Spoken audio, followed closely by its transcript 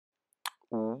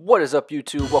What is up,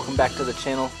 YouTube? Welcome back to the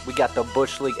channel. We got the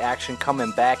Bush League action coming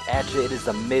back at you. It is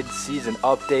the mid-season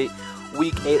update,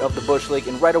 week 8 of the Bush League,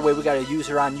 and right away we got a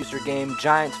user-on-user game,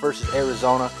 Giants versus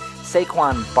Arizona.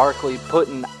 Saquon Barkley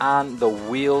putting on the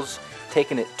wheels,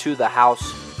 taking it to the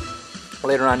house.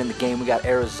 Later on in the game, we got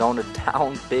Arizona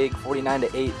down big,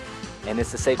 49-8, and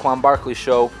it's the Saquon Barkley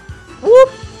show.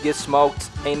 Whoop! Get smoked.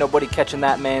 Ain't nobody catching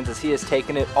that man, as he has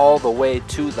taken it all the way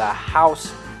to the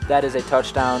house. That is a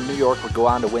touchdown. New York would go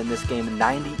on to win this game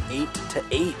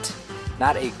 98-8.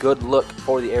 Not a good look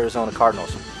for the Arizona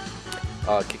Cardinals.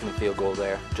 Kicking the field goal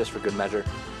there, just for good measure.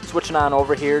 Switching on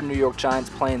over here, New York Giants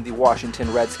playing the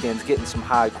Washington Redskins, getting some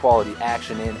high-quality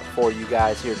action in for you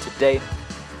guys here today.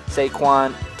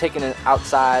 Saquon taking it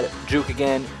outside, juke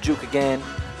again, juke again,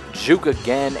 juke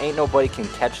again. Ain't nobody can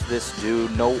catch this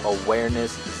dude. No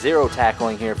awareness, zero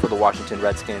tackling here for the Washington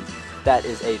Redskins. That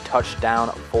is a touchdown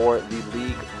for the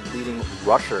league-leading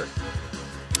rusher.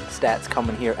 Stats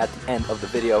coming here at the end of the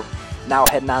video. Now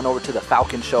heading on over to the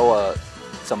Falcon show.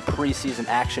 Some preseason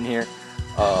action here.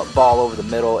 Ball over the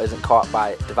middle isn't caught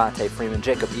by Devontae Freeman.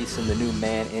 Jacob Eason, the new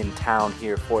man in town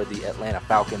here for the Atlanta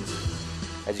Falcons.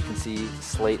 As you can see,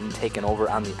 Slayton taking over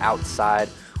on the outside.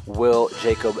 Will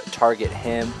Jacob target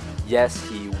him? Yes,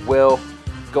 he will.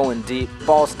 Going deep,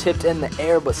 ball's tipped in the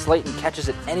air, but Slayton catches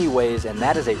it anyways, and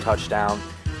that is a touchdown.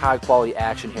 High quality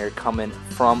action here coming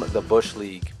from the Bush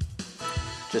League.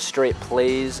 Just straight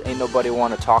plays. Ain't nobody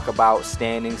want to talk about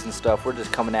standings and stuff. We're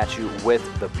just coming at you with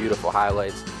the beautiful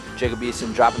highlights. Jacob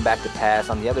Eason dropping back to pass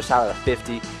on the other side of the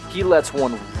 50. He lets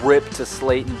one rip to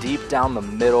Slayton deep down the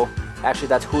middle. Actually,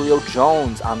 that's Julio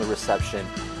Jones on the reception.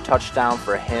 Touchdown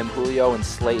for him. Julio and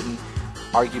Slayton,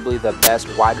 arguably the best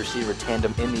wide receiver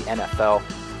tandem in the NFL.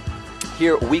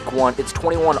 Here, week 1, it's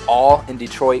 21-all in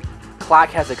Detroit. Clock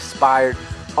has expired.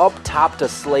 Up top to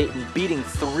Slayton, beating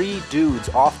 3 dudes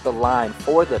off the line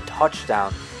for the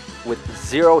touchdown with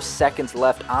 0 seconds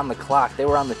left on the clock. They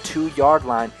were on the 2-yard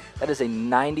line. That is a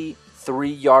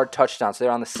 93-yard touchdown. So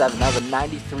they're on the 7. That was a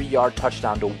 93-yard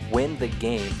touchdown to win the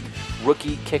game.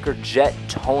 Rookie kicker Jet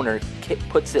Toner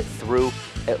puts it through.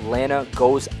 Atlanta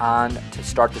goes on to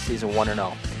start the season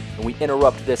 1-0. And we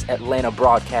interrupt this Atlanta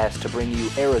broadcast to bring you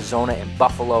Arizona and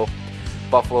Buffalo.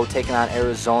 Buffalo taking on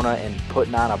Arizona and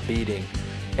putting on a beating.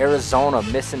 Arizona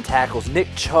missing tackles. Nick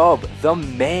Chubb, the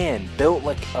man, built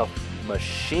like a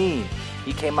machine.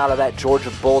 He came out of that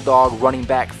Georgia Bulldog running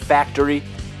back factory,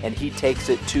 and he takes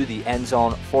it to the end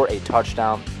zone for a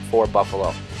touchdown for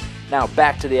Buffalo. Now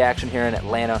back to the action here in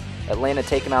Atlanta. Atlanta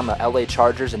taking on the LA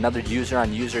Chargers, another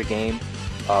user-on-user game.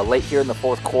 Late here in the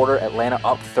fourth quarter, Atlanta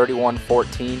up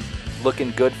 31-14.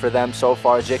 Looking good for them so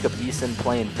far. Jacob Eason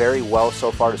playing very well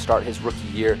so far to start his rookie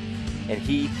year. And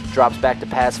he drops back to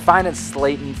pass, finding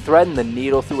Slayton, threading the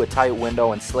needle through a tight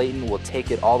window, and Slayton will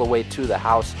take it all the way to the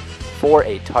house for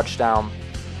a touchdown.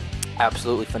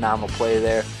 Absolutely phenomenal play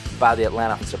there by the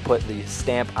Atlanta to put the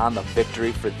stamp on the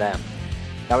victory for them.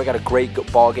 Now we got a great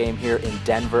ball game here in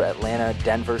Denver, Atlanta.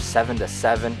 Denver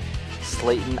 7-7.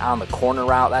 Slayton on the corner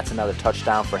route. That's another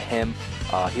touchdown for him.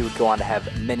 He would go on to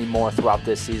have many more throughout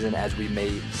this season, as we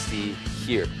may see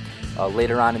here.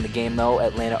 Later on in the game, though,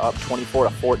 Atlanta up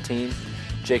 24-14.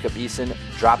 Jacob Eason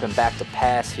dropping back to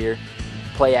pass here.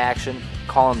 Play action,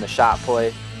 calling the shot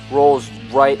play. Rolls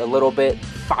right a little bit,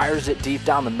 fires it deep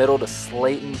down the middle to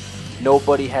Slayton.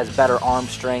 Nobody has better arm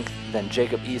strength than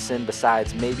Jacob Eason,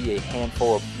 besides maybe a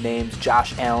handful of names.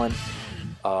 Josh Allen,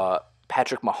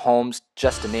 Patrick Mahomes,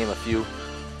 just to name a few.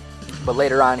 But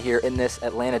later on here in this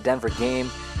Atlanta-Denver game,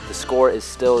 the score is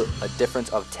still a difference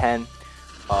of 10.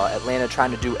 Atlanta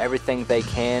trying to do everything they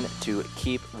can to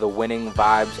keep the winning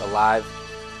vibes alive.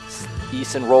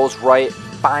 Eason rolls right,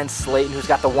 finds Slayton, who's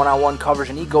got the one-on-one coverage,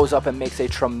 and he goes up and makes a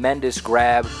tremendous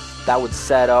grab. That would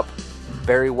set up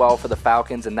very well for the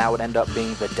Falcons, and that would end up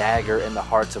being the dagger in the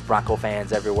hearts of Bronco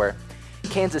fans everywhere.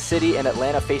 Kansas City and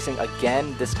Atlanta facing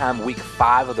again, this time week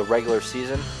 5 of the regular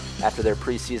season. After their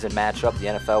preseason matchup, the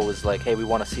NFL was like, hey, we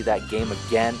want to see that game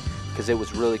again because it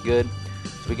was really good.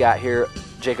 So we got here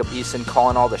Jacob Eason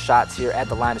calling all the shots here at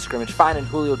the line of scrimmage, finding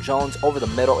Julio Jones over the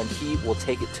middle, and he will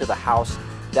take it to the house.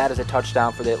 That is a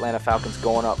touchdown for the Atlanta Falcons,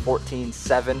 going up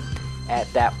 14-7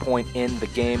 at that point in the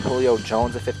game. Julio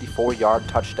Jones, a 54-yard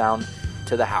touchdown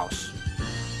to the house.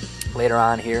 Later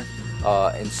on here,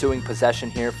 ensuing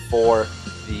possession here for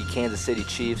the Kansas City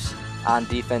Chiefs. On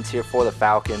defense here for the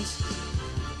Falcons,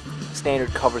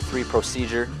 standard cover 3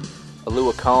 procedure.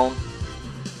 Aluakone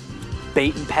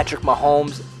baiting Patrick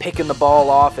Mahomes, picking the ball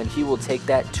off, and he will take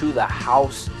that to the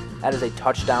house. That is a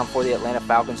touchdown for the Atlanta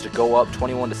Falcons to go up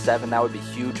 21-7. That would be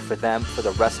huge for them for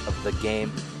the rest of the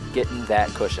game, getting that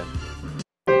cushion.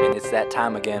 And it's that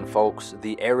time again, folks.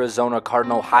 The Arizona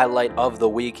Cardinal highlight of the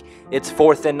week. It's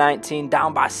 4th and 19,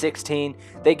 down by 16.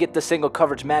 They get the single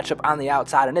coverage matchup on the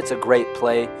outside, and it's a great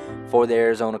play for the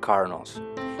Arizona Cardinals.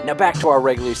 Now back to our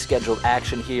regularly scheduled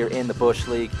action here in the Bush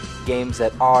League. Games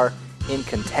that are in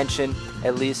contention,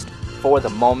 at least for the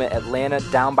moment. Atlanta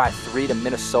down by 3 to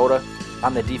Minnesota.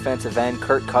 On the defensive end,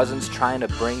 Kirk Cousins trying to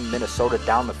bring Minnesota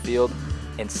down the field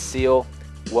and seal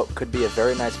what could be a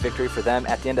very nice victory for them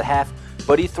at the end of the half.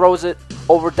 But he throws it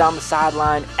over down the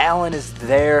sideline. Allen is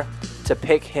there to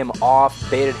pick him off,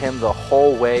 baited him the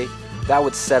whole way. That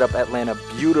would set up Atlanta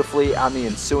beautifully on the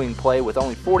ensuing play with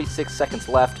only 46 seconds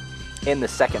left in the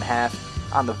second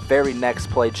half. On the very next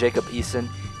play, Jacob Eason,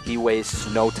 he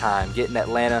wastes no time. Getting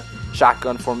Atlanta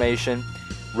shotgun formation,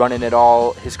 running it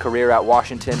all his career at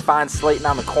Washington. Finds Slayton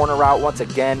on the corner route once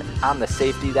again on the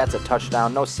safety. That's a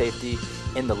touchdown. No safety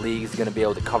in the league is going to be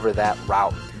able to cover that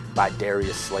route by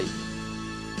Darius Slayton.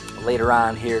 Later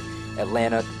on here,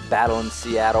 Atlanta battling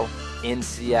Seattle in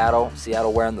Seattle.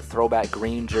 Seattle wearing the throwback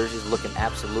green jerseys, looking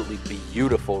absolutely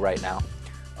beautiful right now.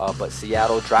 But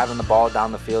Seattle driving the ball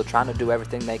down the field, trying to do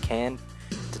everything they can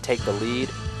to take the lead.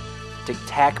 To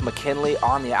tack McKinley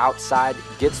on the outside,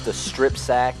 gets the strip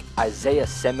sack. Isaiah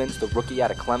Simmons, the rookie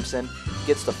out of Clemson,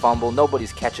 gets the fumble.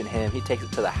 Nobody's catching him. He takes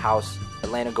it to the house.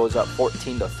 Atlanta goes up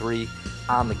 14-3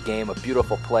 on the game. A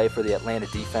beautiful play for the Atlanta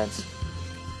defense.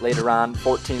 Later on,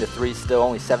 14-3, still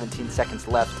only 17 seconds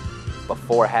left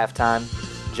before halftime.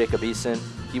 Jacob Eason,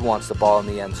 he wants the ball in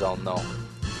the end zone though.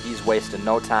 He's wasting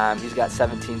no time. He's got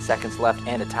 17 seconds left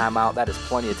and a timeout. That is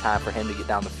plenty of time for him to get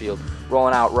down the field.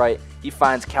 Rolling out right, he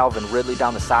finds Calvin Ridley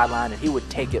down the sideline, and he would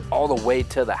take it all the way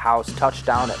to the house.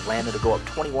 Touchdown Atlanta to go up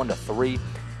 21-3.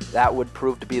 That would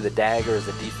prove to be the dagger as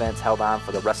the defense held on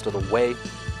for the rest of the way.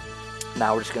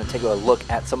 Now we're just going to take a look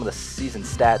at some of the season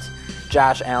stats.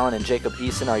 Josh Allen and Jacob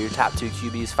Eason are your top 2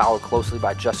 QBs, followed closely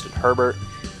by Justin Herbert,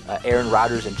 Aaron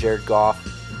Rodgers, and Jared Goff.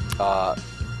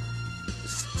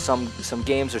 Some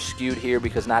games are skewed here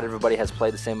because not everybody has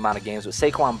played the same amount of games. But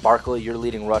Saquon Barkley, your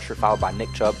leading rusher, followed by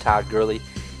Nick Chubb, Todd Gurley,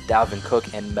 Dalvin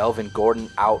Cook, and Melvin Gordon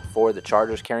out for the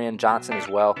Chargers. Kerryon Johnson as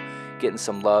well, getting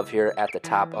some love here at the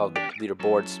top of the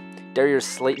leaderboards. Darius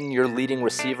Slayton, your leading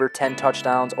receiver, 10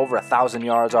 touchdowns, over 1,000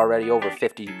 yards already, over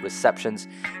 50 receptions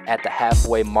at the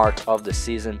halfway mark of the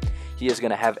season. He is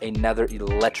going to have another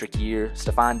electric year.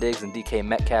 Stephon Diggs and DK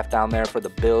Metcalf down there for the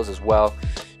Bills as well.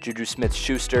 Juju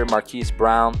Smith-Schuster, Marquise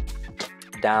Brown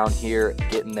down here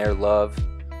getting their love.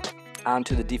 On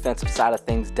to the defensive side of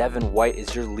things, Devin White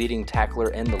is your leading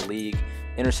tackler in the league.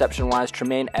 Interception-wise,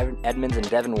 Tremaine Edmonds and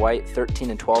Devin White,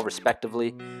 13 and 12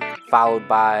 respectively, followed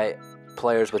by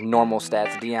players with normal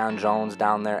stats, Deion Jones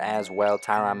down there as well,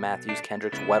 Tyrann Mathieu,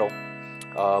 Kendricks Weddle.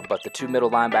 But the 2 middle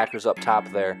linebackers up top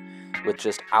there with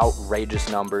just outrageous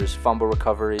numbers. Fumble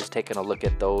recoveries, taking a look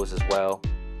at those as well.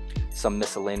 Some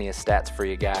miscellaneous stats for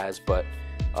you guys, but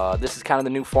this is kind of the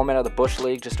new format of the Bush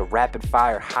League, just a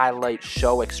rapid-fire highlight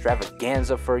show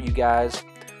extravaganza for you guys.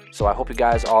 So I hope you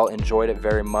guys all enjoyed it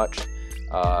very much.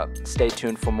 Stay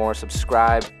tuned for more.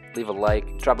 Subscribe, leave a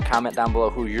like, drop a comment down below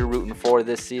who you're rooting for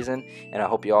this season, and I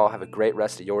hope you all have a great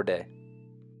rest of your day.